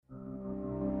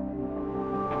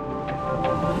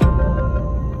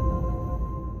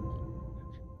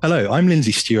Hello, I'm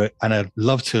Lindsay Stewart, and I'd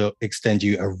love to extend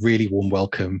you a really warm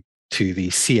welcome to the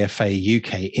CFA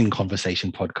UK In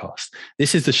Conversation podcast.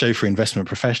 This is the show for investment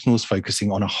professionals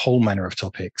focusing on a whole manner of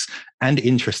topics and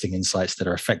interesting insights that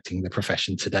are affecting the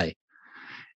profession today.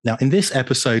 Now, in this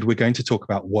episode, we're going to talk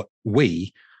about what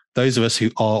those of us who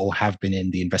are or have been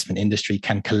in the investment industry,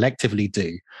 can collectively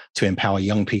do to empower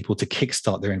young people to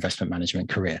kickstart their investment management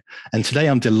career. And today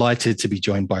I'm delighted to be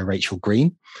joined by Rachel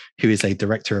Green, who is a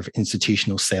director of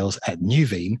institutional sales at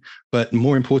Nuveen. But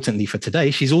more importantly for today,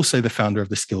 she's also the founder of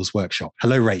the Skills Workshop.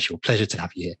 Hello, Rachel. Pleasure to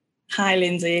have you here. Hi,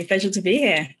 Lindsay. Pleasure to be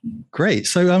here. Great.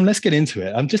 So let's get into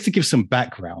it. Just to give some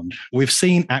background, we've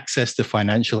seen access to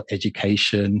financial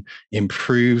education,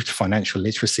 improved financial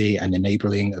literacy, and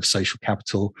enabling of social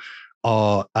capital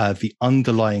are the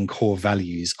underlying core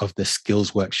values of the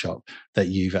Skills Workshop that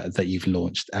you've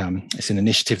launched. It's an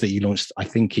initiative that you launched, I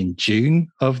think, in June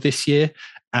of this year,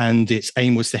 and its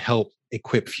aim was to help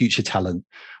equip future talent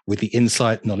with the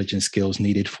insight, knowledge, and skills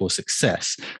needed for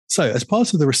success. So, as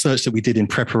part of the research that we did in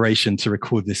preparation to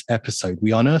record this episode,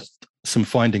 we unearthed some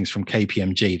findings from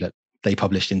KPMG that they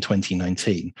published in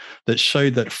 2019 that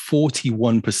showed that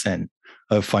 41%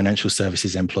 of financial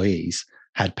services employees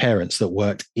had parents that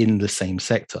worked in the same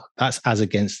sector. That's as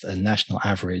against a national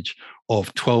average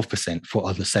of 12% for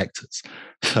other sectors.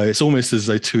 So it's almost as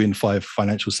though 2 in 5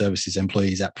 financial services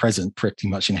employees at present pretty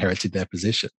much inherited their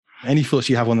position. Any thoughts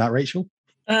you have on that, Rachel?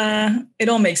 It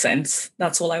all makes sense.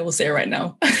 That's all I will say right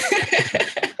now.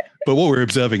 But what we're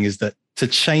observing is that to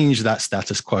change that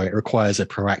status quo, it requires a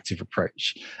proactive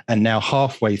approach. And now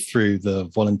halfway through the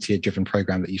volunteer-driven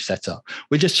program that you've set up,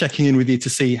 we're just checking in with you to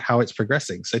see how it's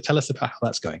progressing. So tell us about how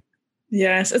that's going.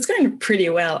 Yes, it's going pretty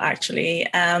well, actually.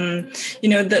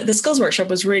 The Skills Workshop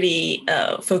was really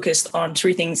focused on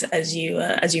 3 things, as you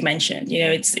mentioned.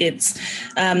 It's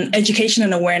education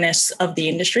and awareness of the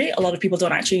industry. A lot of people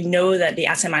don't actually know that the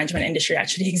asset management industry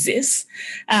actually exists.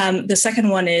 The second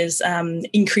one is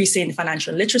increasing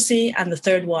financial literacy, and the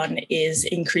third one is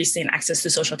increasing access to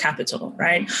social capital.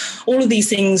 Right, all of these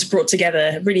things brought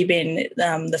together have really been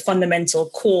the fundamental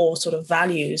core sort of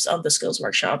values of the Skills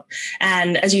Workshop.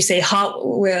 And as you say,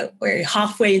 we're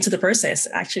halfway into the process.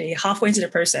 Actually, halfway into the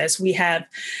process, we have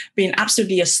been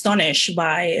absolutely astonished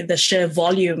by the sheer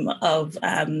volume of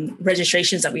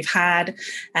registrations that we've had,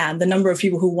 the number of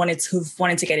people who've wanted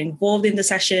to get involved in the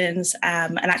sessions,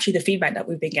 and actually the feedback that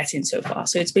we've been getting so far.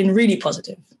 So it's been really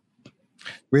positive.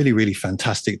 Really, really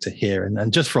fantastic to hear.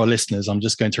 And just for our listeners, I'm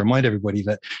just going to remind everybody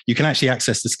that you can actually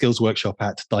access the Skills Workshop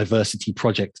at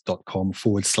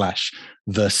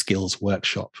diversityproject.com/the Skills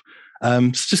Workshop.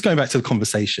 So just going back to the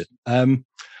conversation,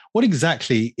 what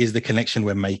exactly is the connection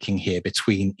we're making here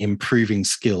between improving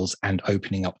skills and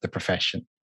opening up the profession?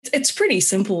 It's pretty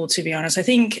simple, to be honest. I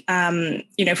think,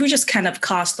 if we just kind of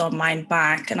cast our mind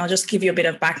back, and I'll just give you a bit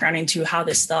of background into how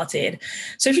this started.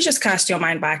 So if you just cast your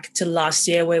mind back to last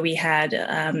year, where we had,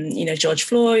 George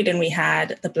Floyd, and we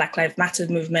had the Black Lives Matter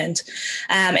movement,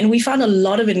 and we found a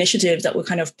lot of initiatives that were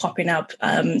kind of popping up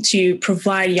to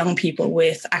provide young people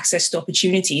with access to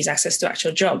opportunities, access to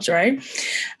actual jobs, right?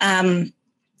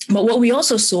 But what we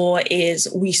also saw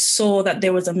that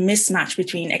there was a mismatch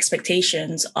between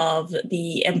expectations of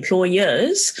the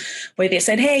employers, where they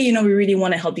said, hey, we really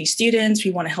want to help these students. We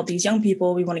want to help these young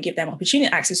people. We want to give them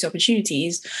access to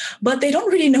opportunities, but they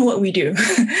don't really know what we do.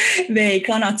 They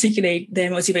can't articulate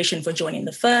their motivation for joining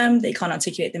the firm. They can't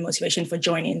articulate their motivation for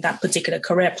joining that particular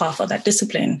career path or that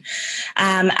discipline.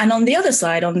 And on the other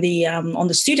side, on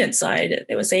the student side,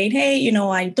 they were saying, hey,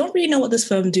 I don't really know what this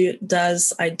firm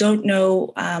does. I don't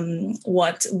know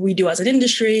what we do as an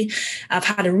industry. I've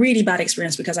had a really bad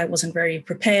experience because I wasn't very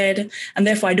prepared. And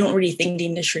therefore, I don't really think the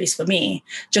industry is for me,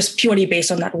 just purely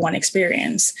based on that one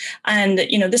experience. And,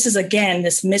 this is, again,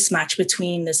 this mismatch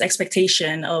between this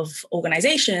expectation of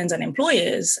organizations and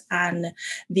employers and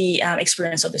the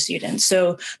experience of the students.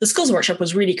 So the Skills Workshop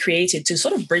was really created to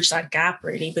sort of bridge that gap,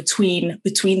 really, between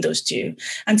those two,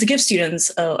 and to give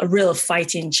students a real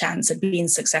fighting chance at being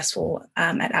successful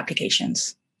at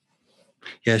applications.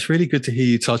 Yeah, it's really good to hear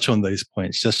you touch on those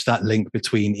points, just that link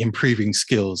between improving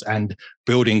skills and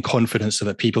building confidence so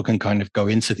that people can kind of go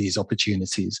into these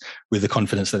opportunities with the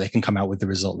confidence that they can come out with the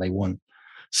result they want.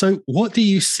 So what do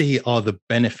you see are the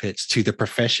benefits to the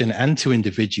profession and to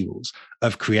individuals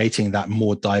of creating that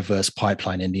more diverse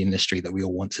pipeline in the industry that we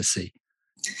all want to see?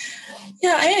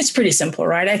 Yeah, I mean, it's pretty simple,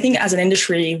 right? I think as an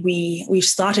industry, we've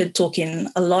started talking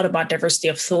a lot about diversity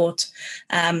of thought.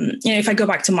 If I go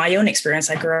back to my own experience,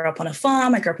 I grew up on a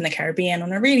farm. I grew up in the Caribbean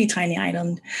on a really tiny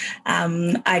island.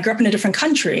 I grew up in a different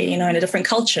country, in a different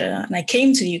culture. And I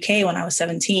came to the UK when I was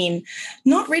 17,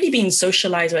 not really being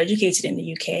socialized or educated in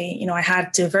the UK. I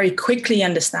had to very quickly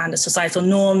understand the societal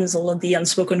norms, all of the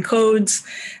unspoken codes,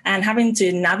 and having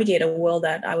to navigate a world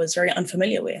that I was very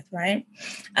unfamiliar with, right?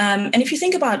 And if you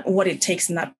think about what it takes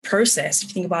in that process, if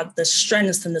you think about the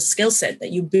strengths and the skill set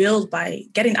that you build by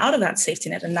getting out of that safety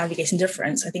net and navigating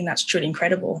difference, I think that's truly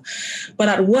incredible. But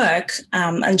at work,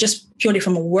 and just purely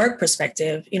from a work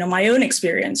perspective, my own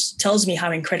experience tells me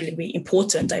how incredibly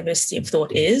important diversity of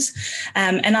thought is.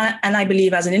 And I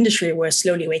believe as an industry, we're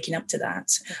slowly waking up to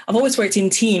that. I've always worked in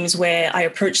teams where I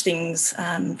approach things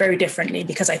very differently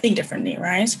because I think differently,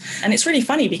 right? And it's really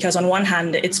funny because on one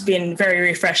hand, it's been very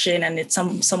refreshing and it's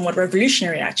somewhat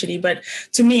revolutionary actually. But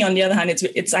to me, on the other hand,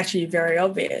 it's actually very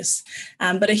obvious.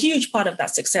 But a huge part of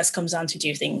that success comes down to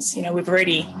two things. We've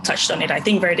already touched on it, I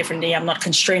think, very differently. I'm not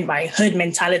constrained by herd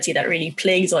mentality that really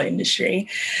plagues our industry.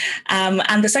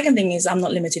 And the second thing is I'm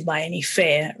not limited by any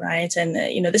fear, right? And,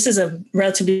 this is a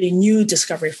relatively new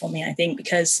discovery for me, I think,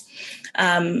 because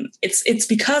it's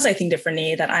because I think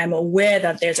differently that I'm aware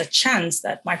that there's a chance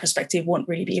that my perspective won't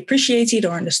really be appreciated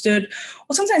or understood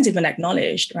or sometimes even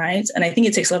acknowledged, right? And I think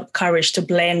it takes a lot of courage to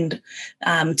blend,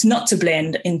 not to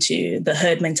blend into the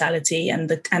herd mentality and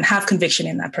have conviction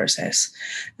in that process.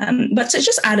 But to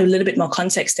just add a little bit more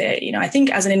context there, I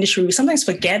think as an industry, we sometimes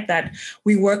forget that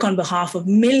we work on behalf of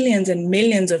millions and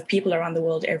millions of people around the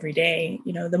world every day.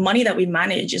 The money that we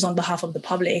manage is on behalf of the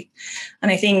public.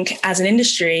 And I think as an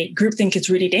industry, groupthink is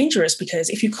really dangerous because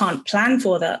if you can't plan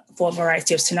for a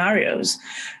variety of scenarios,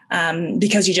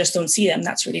 because you just don't see them,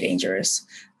 that's really dangerous.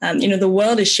 The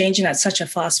world is changing at such a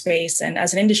fast pace. And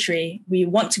as an industry, we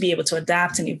want to be able to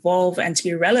adapt and evolve and to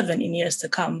be relevant in years to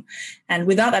come. And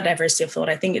without that diversity of thought,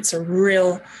 I think it's a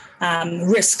real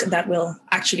risk that will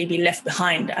actually be left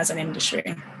behind as an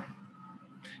industry.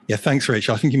 Yeah, thanks,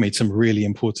 Rachel. I think you made some really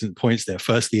important points there.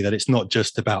 Firstly, that it's not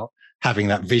just about having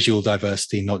that visual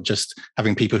diversity, not just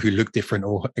having people who look different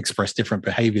or express different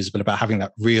behaviors, but about having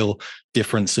that real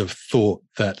difference of thought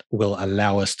that will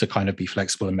allow us to kind of be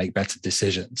flexible and make better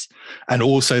decisions. And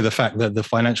also the fact that the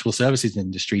financial services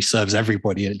industry serves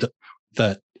everybody,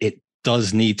 that it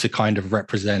does need to kind of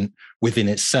represent within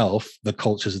itself the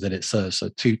cultures that it serves. So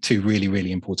two really,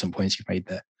 really important points you made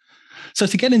there. So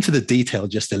to get into the detail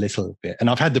just a little bit, and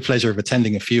I've had the pleasure of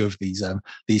attending a few of these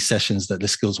sessions that the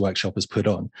Skills Workshop has put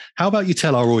on. How about you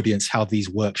tell our audience how these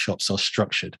workshops are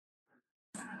structured?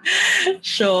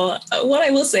 Sure. What I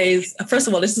will say is, first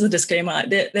of all, this is a disclaimer.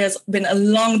 There's been a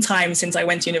long time since I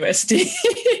went to university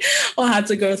or had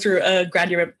to go through a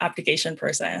graduate application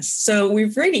process. So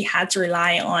we've really had to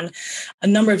rely on a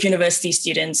number of university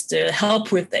students to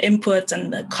help with the input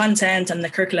and the content and the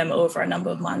curriculum over a number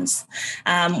of months.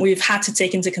 We've had to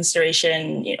take into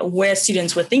consideration, where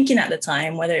students were thinking at the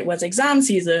time, whether it was exam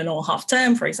season or half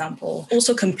term, for example.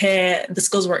 Also compare the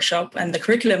Skills Workshop and the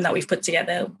curriculum that we've put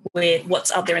together with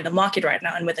what's out there in the market right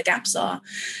now and where the gaps are.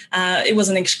 It was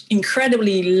an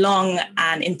incredibly long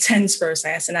and intense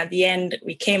process. And at the end,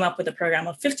 we came up with a program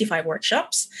of 55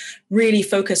 workshops, really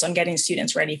focused on getting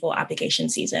students ready for application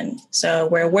season. So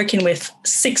we're working with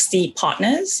 60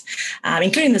 partners,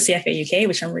 including the CFA UK,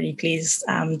 which I'm really pleased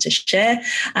to share,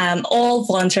 all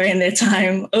volunteering their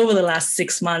time over the last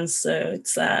 6 months. So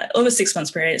it's over 6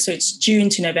 months period. So it's June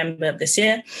to November of this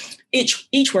year.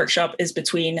 Each workshop is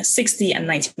between 60 and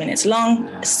 90 minutes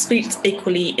long, split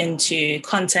equally into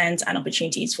content and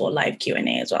opportunities for live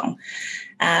Q&A as well.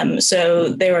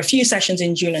 So there were a few sessions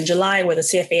in June and July where the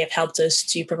CFA have helped us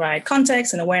to provide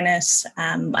context and awareness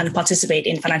and participate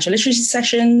in financial literacy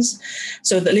sessions.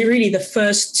 So really the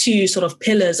first two sort of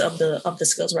pillars of the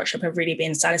Skills Workshop have really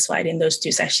been satisfied in those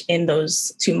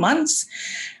 2 months.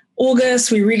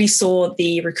 August, we really saw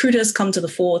the recruiters come to the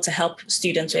fore to help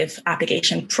students with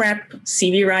application prep,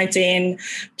 CV writing,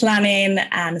 planning,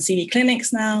 and CV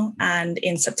clinics now. And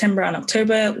in September and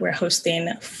October, we're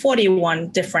hosting 41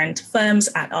 different firms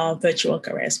at our virtual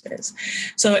careers fairs.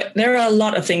 So there are a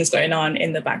lot of things going on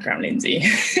in the background, Lindsay.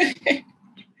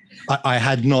 I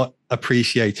had not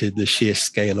appreciated the sheer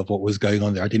scale of what was going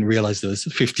on there. I didn't realize there was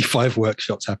 55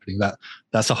 workshops happening.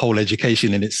 That's a whole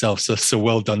education in itself. So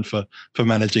well done for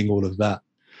managing all of that.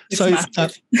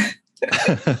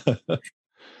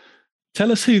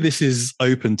 Tell us who this is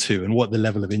open to and what the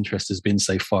level of interest has been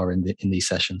so far in these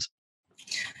sessions.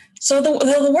 So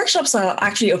the workshops are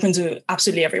actually open to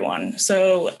absolutely everyone.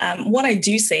 So what I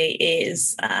do say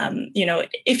is,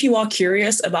 if you are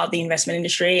curious about the investment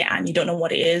industry and you don't know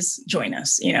what it is, join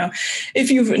us.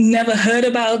 If you've never heard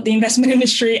about the investment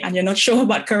industry and you're not sure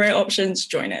about career options,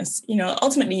 join us.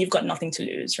 Ultimately, you've got nothing to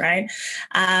lose, right?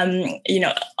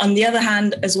 On the other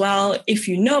hand, as well, if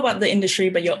you know about the industry,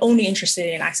 but you're only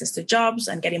interested in access to jobs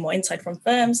and getting more insight from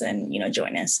firms, then,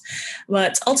 join us.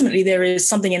 But ultimately, there is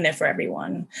something in there for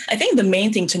everyone. I think the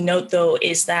main thing to note, though,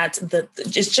 is that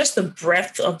it's just the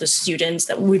breadth of the students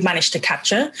that we've managed to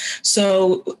capture.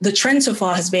 So the trend so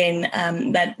far has been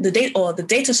that the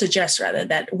data suggests rather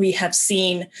that we have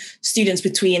seen students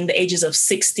between the ages of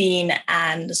 16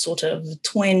 and sort of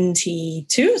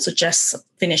 22, so just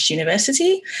finished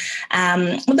university.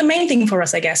 But the main thing for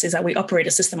us, I guess, is that we operate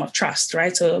a system of trust,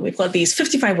 right? So we've got these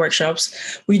 55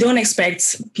 workshops. We don't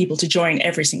expect people to join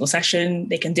every single session.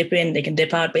 They can dip in, they can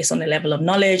dip out based on their level of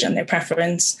knowledge and their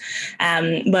preference.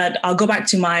 But I'll go back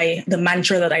to the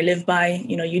mantra that I live by.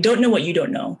 You don't know what you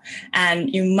don't know.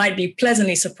 And you might be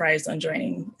pleasantly surprised on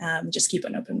joining. Just keep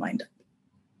an open mind.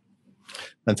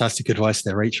 Fantastic advice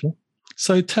there, Rachel.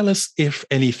 So tell us if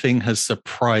anything has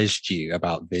surprised you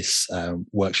about this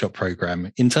workshop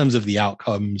program in terms of the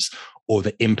outcomes or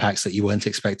the impacts that you weren't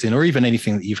expecting, or even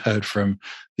anything that you've heard from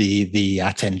the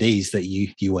attendees that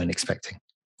you weren't expecting.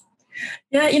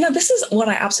 Yeah, this is what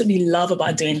I absolutely love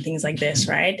about doing things like this,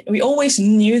 right? We always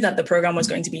knew that the program was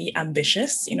going to be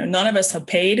ambitious. None of us are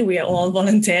paid. We are all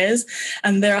volunteers.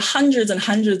 And there are hundreds and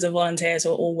hundreds of volunteers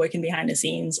who are all working behind the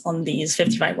scenes on these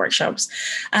 55 workshops.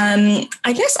 I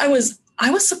guess I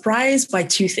was surprised by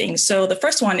two things. So the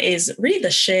first one is really the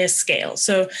sheer scale.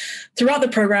 So throughout the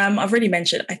program, I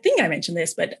think I mentioned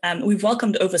this, but we've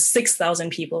welcomed over 6,000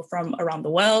 people from around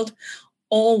the world,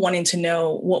 all wanting to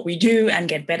know what we do and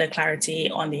get better clarity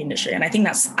on the industry. And I think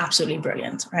that's absolutely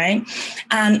brilliant, right?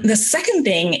 And the second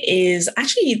thing is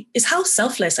how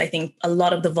selfless I think a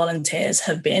lot of the volunteers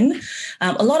have been.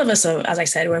 A lot of us, as I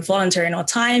said, we're volunteering our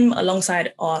time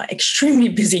alongside our extremely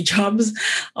busy jobs,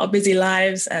 our busy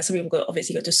lives. Some people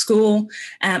obviously go to school.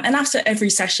 And after every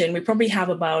session, we probably have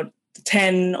about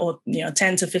 10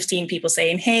 to 15 people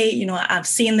saying, hey, I've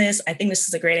seen this. I think this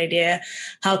is a great idea.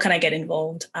 How can I get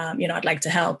involved? I'd like to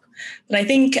help. But I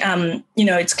think,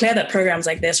 it's clear that programs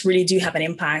like this really do have an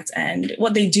impact. And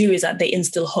what they do is that they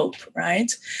instill hope,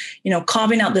 right?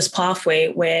 Carving out this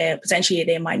pathway where potentially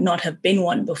there might not have been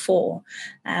one before.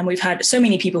 And we've had so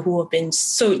many people who have been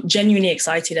so genuinely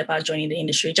excited about joining the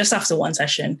industry just after one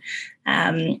session,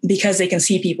 because they can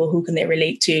see people who they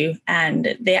relate to,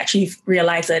 and they actually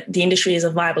realize that the industry is a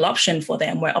viable option for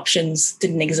them where options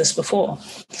didn't exist before.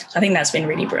 So I think that's been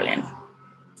really brilliant.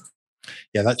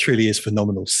 Yeah, that truly is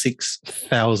phenomenal.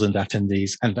 6,000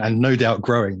 attendees and no doubt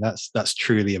growing. That's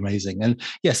truly amazing. And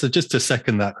yeah, so just to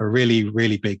second that, a really,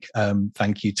 really big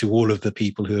thank you to all of the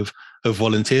people who have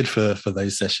volunteered for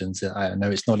those sessions. I know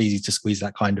it's not easy to squeeze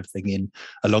that kind of thing in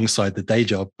alongside the day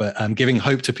job, but giving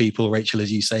hope to people, Rachel,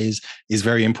 as you say, is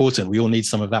very important. We all need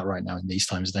some of that right now in these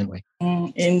times, don't we?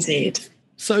 Indeed.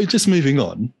 So just moving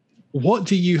on, what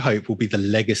do you hope will be the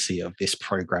legacy of this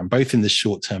program, both in the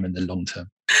short term and the long term?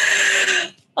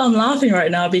 I'm laughing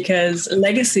right now because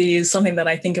legacy is something that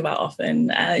I think about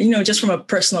often. Just from a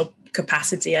personal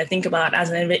capacity, I think about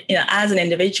as an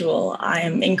individual, I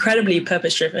am incredibly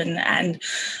purpose-driven, and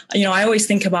I always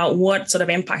think about what sort of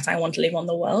impact I want to leave on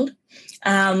the world.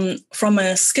 From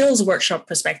a skills workshop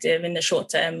perspective, in the short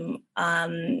term,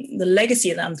 the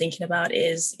legacy that I'm thinking about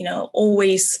is,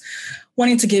 always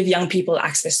wanting to give young people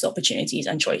access to opportunities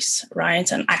and choice,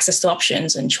 right? And access to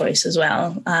options and choice as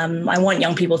well. I want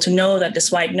young people to know that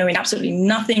despite knowing absolutely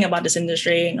nothing about this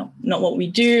industry, not what we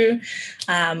do,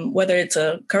 whether it's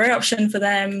a career option for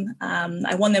them,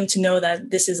 I want them to know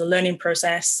that this is a learning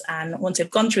process. And once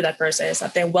they've gone through that process,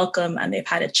 that they're welcome and they've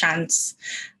had a chance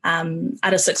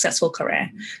at a successful career,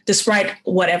 despite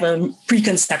whatever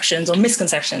preconceptions or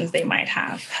misconceptions they might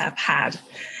have had.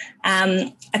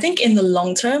 I think in the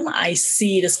long term, I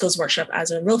see the skills workshop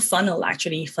as a real funnel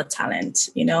actually for talent.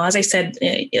 As I said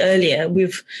earlier,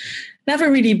 we've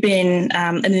never really been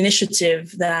an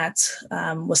initiative that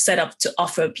was set up to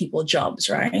offer people jobs,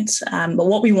 right? But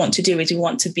what we want to do is we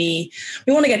want to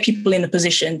get people in a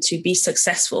position to be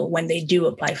successful when they do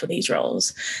apply for these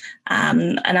roles.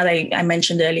 And as I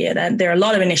mentioned earlier, that there are a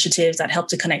lot of initiatives that help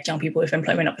to connect young people with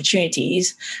employment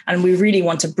opportunities. And we really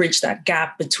want to bridge that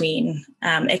gap between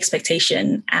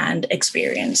expectation and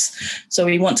experience. So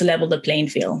we want to level the playing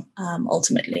field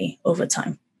ultimately over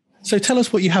time. So tell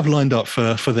us what you have lined up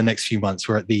for the next few months.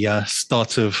 We're at the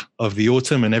start of the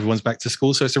autumn and everyone's back to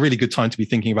school. So it's a really good time to be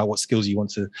thinking about what skills you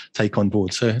want to take on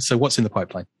board. So what's in the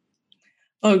pipeline?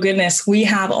 Oh, goodness. We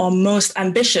have our most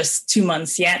ambitious 2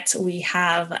 months yet. We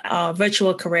have our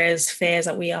virtual careers fairs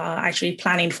that we are actually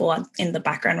planning for in the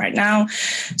background right now.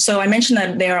 So I mentioned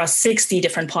that there are 60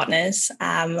 different partners,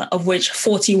 of which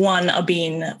 41 are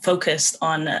being focused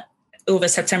on over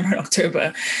September and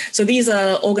October. So these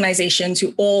are organizations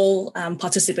who all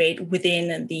participate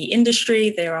within the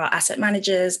industry. There are asset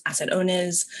managers, asset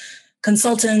owners,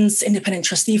 consultants, independent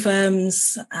trustee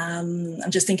firms. I'm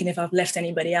just thinking if I've left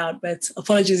anybody out, but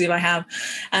apologies if I have.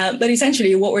 But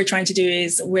essentially what we're trying to do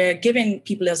is we're giving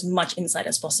people as much insight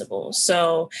as possible.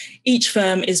 So each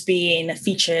firm is being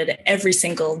featured every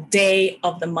single day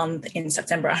of the month in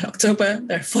September and October.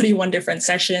 There are 41 different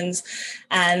sessions.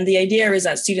 And the idea is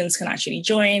that students can actually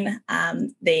join.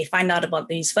 They find out about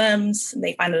these firms,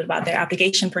 they find out about their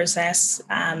application process,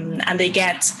 and they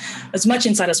get as much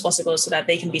insight as possible so that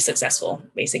they can be successful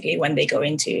basically when they go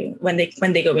into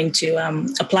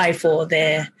apply for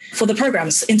the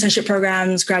programs, internship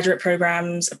programs, graduate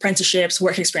programs, apprenticeships,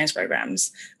 work experience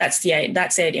programs. That's the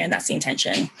idea and that's the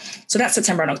intention. So that's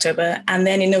September and October. And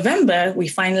then in November, we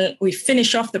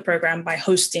finish off the program by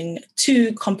hosting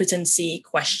 2 competency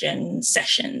question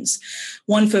sessions,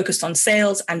 one focused on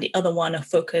sales and the other one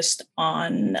focused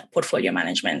on portfolio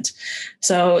management.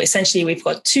 So essentially we've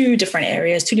got 2 different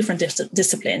areas, 2 different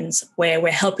disciplines where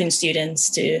we're helping students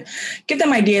to give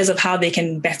them ideas of how they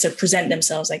can better present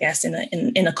themselves, I guess,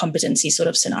 in a competency sort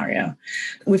of scenario.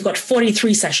 We've got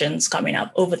 43 sessions coming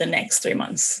up over the next 3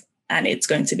 months, and it's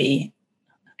going to be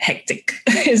hectic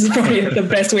is probably the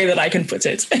best way that I can put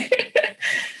it.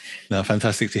 No,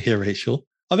 fantastic to hear, Rachel.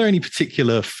 Are there any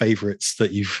particular favorites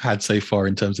that you've had so far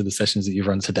in terms of the sessions that you've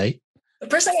run to date?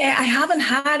 Personally, I haven't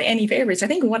had any favorites. I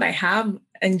think what I have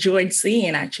enjoyed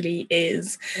seeing actually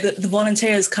is the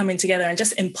volunteers coming together and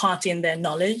just imparting their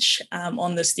knowledge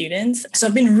on the students. So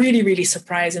I've been really, really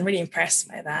surprised and really impressed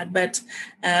by that. But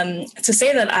to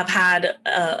say that I've had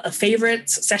a favorite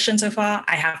session so far,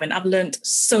 I haven't. I've learned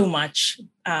so much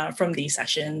from these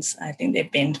sessions. I think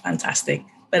they've been fantastic.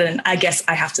 But then I guess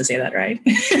I have to say that, right?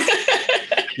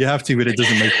 You have to, but it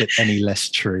doesn't make it any less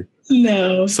true.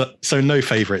 No. So no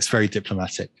favorites, very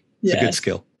diplomatic. It's a good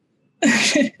skill.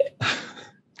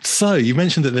 So you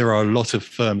mentioned that there are a lot of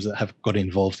firms that have got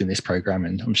involved in this program,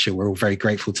 and I'm sure we're all very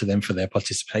grateful to them for their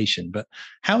participation. But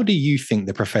how do you think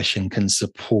the profession can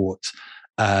support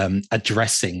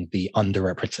addressing the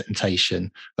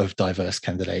underrepresentation of diverse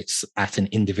candidates at an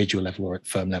individual level or at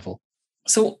firm level?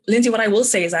 So, Lindsay, what I will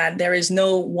say is that there is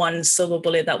no one silver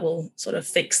bullet that will sort of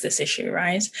fix this issue,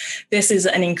 right? This is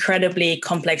an incredibly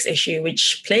complex issue,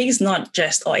 which plagues not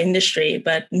just our industry,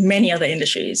 but many other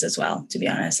industries as well, to be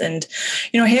honest. And,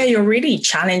 here you're really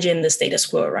challenging the status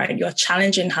quo, right? You're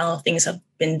challenging how things have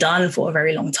been done for a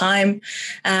very long time,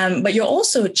 but you're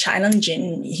also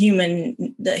challenging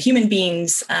the human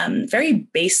beings' very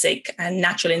basic and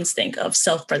natural instinct of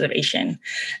self-preservation,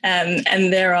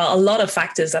 and there are a lot of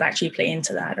factors that actually play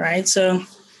into that, right? So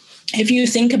if you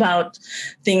think about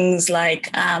things like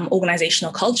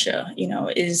organizational culture,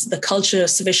 is the culture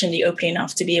sufficiently open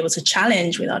enough to be able to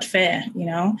challenge without fear?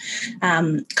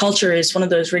 Culture is one of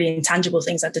those really intangible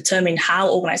things that determine how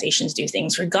organizations do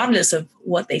things, regardless of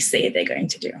what they say they're going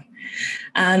to do.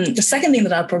 The second thing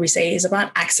that I'll probably say is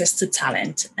about access to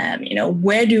talent.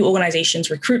 Where do organizations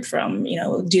recruit from?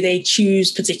 Do they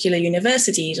choose particular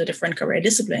universities or different career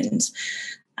disciplines?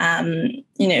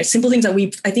 Simple things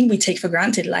that I think we take for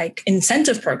granted, like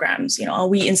incentive programs. Are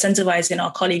we incentivizing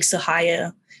our colleagues to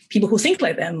hire people who think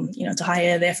like them, to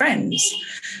hire their friends?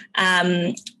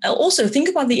 Also think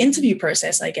about the interview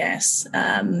process, I guess,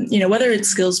 whether it's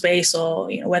skills-based or,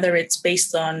 whether it's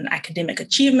based on academic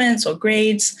achievements or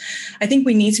grades. I think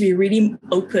we need to be really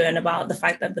open about the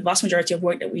fact that the vast majority of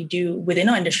work that we do within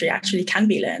our industry actually can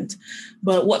be learned.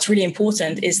 But what's really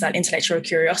important is that intellectual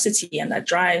curiosity and that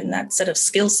drive and that set of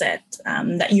skill set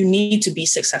that you need to be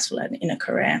successful in a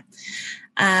career.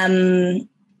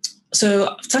 So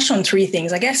I've touched on 3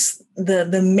 things. I guess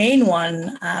the main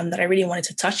one that I really wanted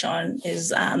to touch on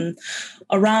is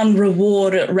around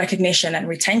reward recognition and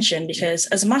retention, because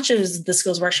as much as the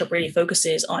Skills Workshop really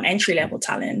focuses on entry-level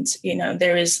talent,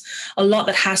 there is a lot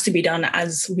that has to be done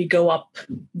as we go up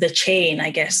the chain,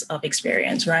 I guess, of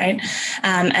experience, right?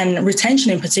 And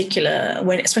retention in particular,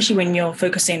 especially when you're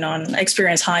focusing on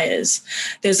experienced hires,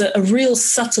 there's a real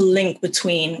subtle link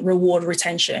between reward,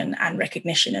 retention, and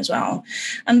recognition as well.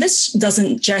 And this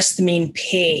doesn't just mean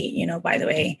pay, by the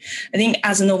way. I think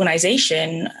as an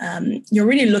organization, you're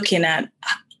really looking at,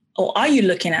 or are you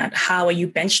looking at, how are you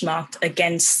benchmarked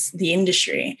against the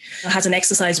industry? Has an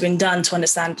exercise been done to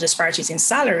understand the disparities in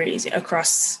salaries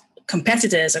across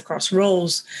competitors, across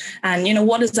roles, and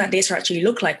what does that data actually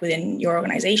look like within your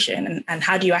organization, and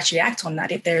how do you actually act on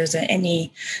that if there is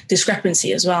any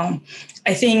discrepancy as well.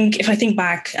 I think if I think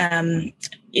back,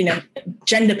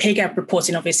 gender pay gap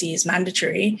reporting obviously is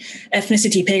mandatory.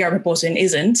 Ethnicity pay gap reporting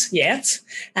isn't yet,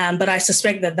 but I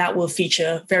suspect that will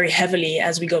feature very heavily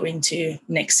as we go into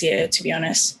next year, to be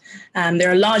honest. There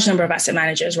are a large number of asset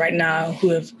managers right now who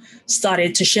have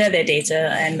started to share their data.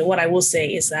 And what I will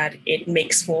say is that it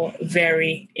makes for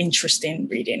very interesting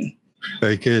reading.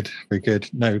 Very good. Very good.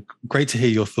 No, great to hear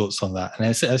your thoughts on that. And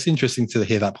it's interesting to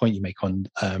hear that point you make on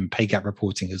pay gap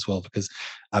reporting as well, because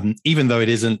even though it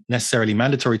isn't necessarily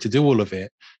mandatory to do all of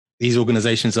it, these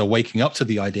organizations are waking up to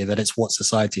the idea that it's what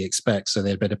society expects, so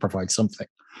they'd better provide something.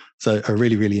 So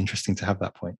really, really interesting to have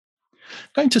that point.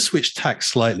 Going to switch tack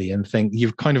slightly and think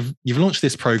you've launched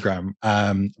this program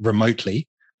remotely,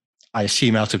 I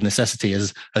assume out of necessity,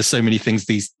 as so many things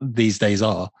these days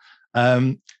are.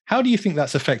 How do you think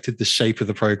that's affected the shape of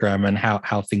the program and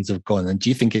how things have gone? And do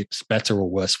you think it's better or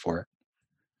worse for it?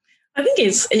 I think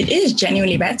it is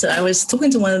genuinely better. I was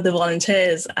talking to one of the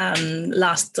volunteers on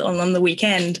the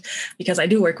weekend, because I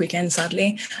do work weekends,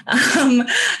 sadly,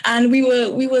 and we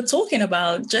were talking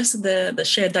about just the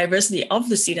shared diversity of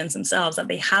the students themselves, that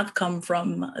they have come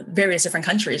from various different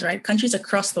countries, right? Countries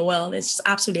across the world. It's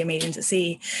absolutely amazing to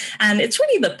see, and it's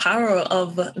really the power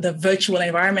of the virtual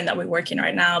environment that we're working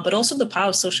right now, but also the power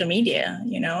of social media.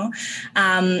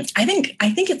 I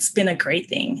think it's been a great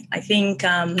thing. I think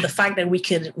the fact that we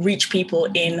could reach people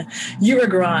in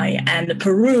Uruguay and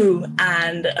Peru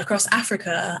and across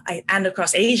Africa and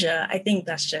across Asia, I think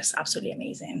that's just absolutely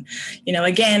amazing.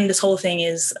 Again, this whole thing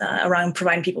is around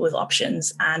providing people with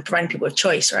options and providing people with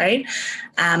choice, right?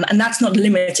 And that's not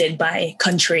limited by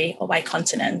country or by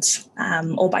continent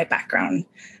or by background.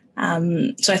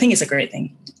 So I think it's a great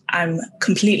thing. I'm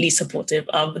completely supportive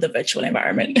of the virtual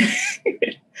environment.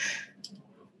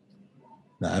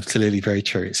 No, absolutely, very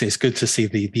true. It's good to see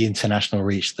the international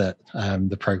reach that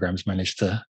the program's managed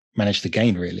to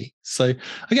gain, really. So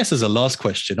I guess as a last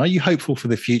question, are you hopeful for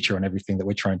the future on everything that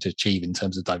we're trying to achieve in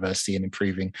terms of diversity and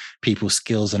improving people's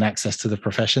skills and access to the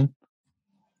profession?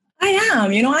 I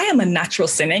am. I am a natural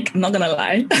cynic. I'm not going to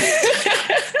lie.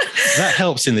 That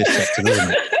helps in this sector,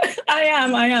 doesn't it? I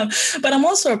am. But I'm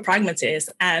also a pragmatist,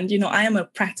 and, I am a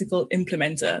practical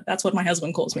implementer. That's what my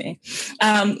husband calls me.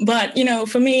 But,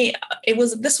 for me,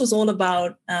 this was all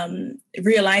about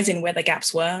realizing where the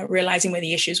gaps were, realizing where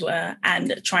the issues were,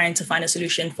 and trying to find a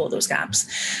solution for those gaps.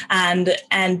 And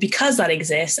because that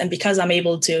exists, and because I'm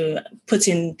able to put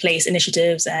in place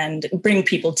initiatives and bring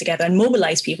people together and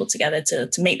mobilize people together to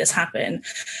make this happen,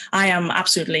 I am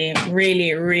absolutely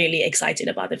really, really excited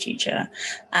about the future.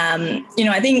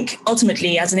 I think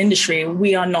ultimately as an industry,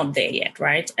 we are not there yet,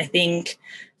 right? I think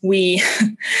we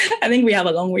have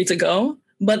a long way to go.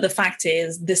 But the fact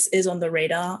is, this is on the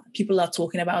radar. People are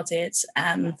talking about it.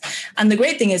 And the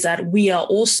great thing is that we are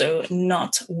also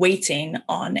not waiting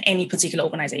on any particular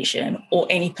organization or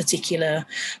any particular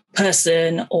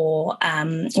person or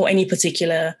any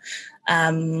particular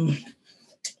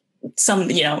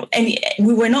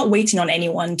we're not waiting on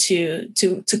anyone to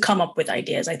come up with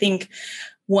ideas. I think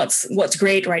what's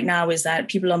great right now is that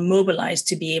people are mobilized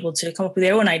to be able to come up with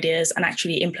their own ideas and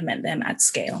actually implement them at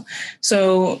scale.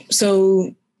 So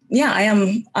yeah,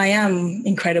 I am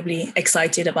incredibly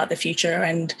excited about the future,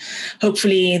 and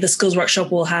hopefully the Skills Workshop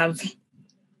will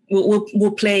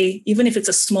play, even if it's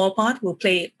a small part, will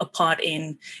play a part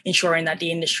in ensuring that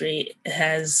the industry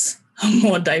has a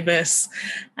more diverse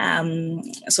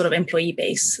sort of employee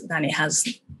base than it has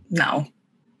now.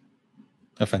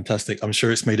 Oh, fantastic. I'm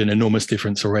sure it's made an enormous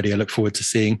difference already. I look forward to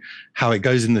seeing how it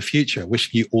goes in the future.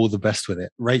 Wishing you all the best with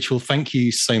it. Rachel, thank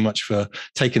you so much for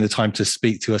taking the time to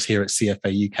speak to us here at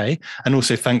CFA UK. And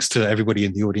also thanks to everybody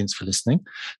in the audience for listening.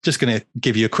 Just going to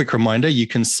give you a quick reminder. You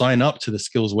can sign up to the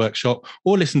Skills Workshop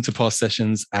or listen to past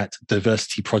sessions at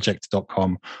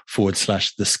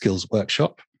diversityproject.com/the Skills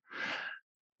Workshop.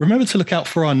 Remember to look out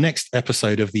for our next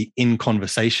episode of the In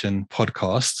Conversation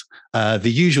podcast. The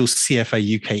usual CFA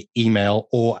UK email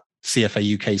or CFA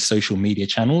UK social media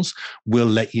channels will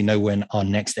let you know when our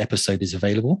next episode is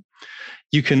available.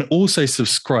 You can also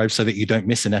subscribe so that you don't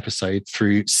miss an episode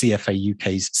through CFA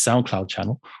UK's SoundCloud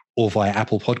channel or via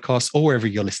Apple Podcasts or wherever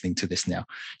you're listening to this now.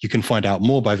 You can find out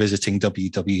more by visiting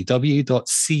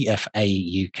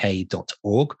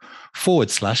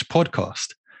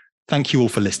www.cfauk.org/podcast. Thank you all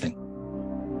for listening.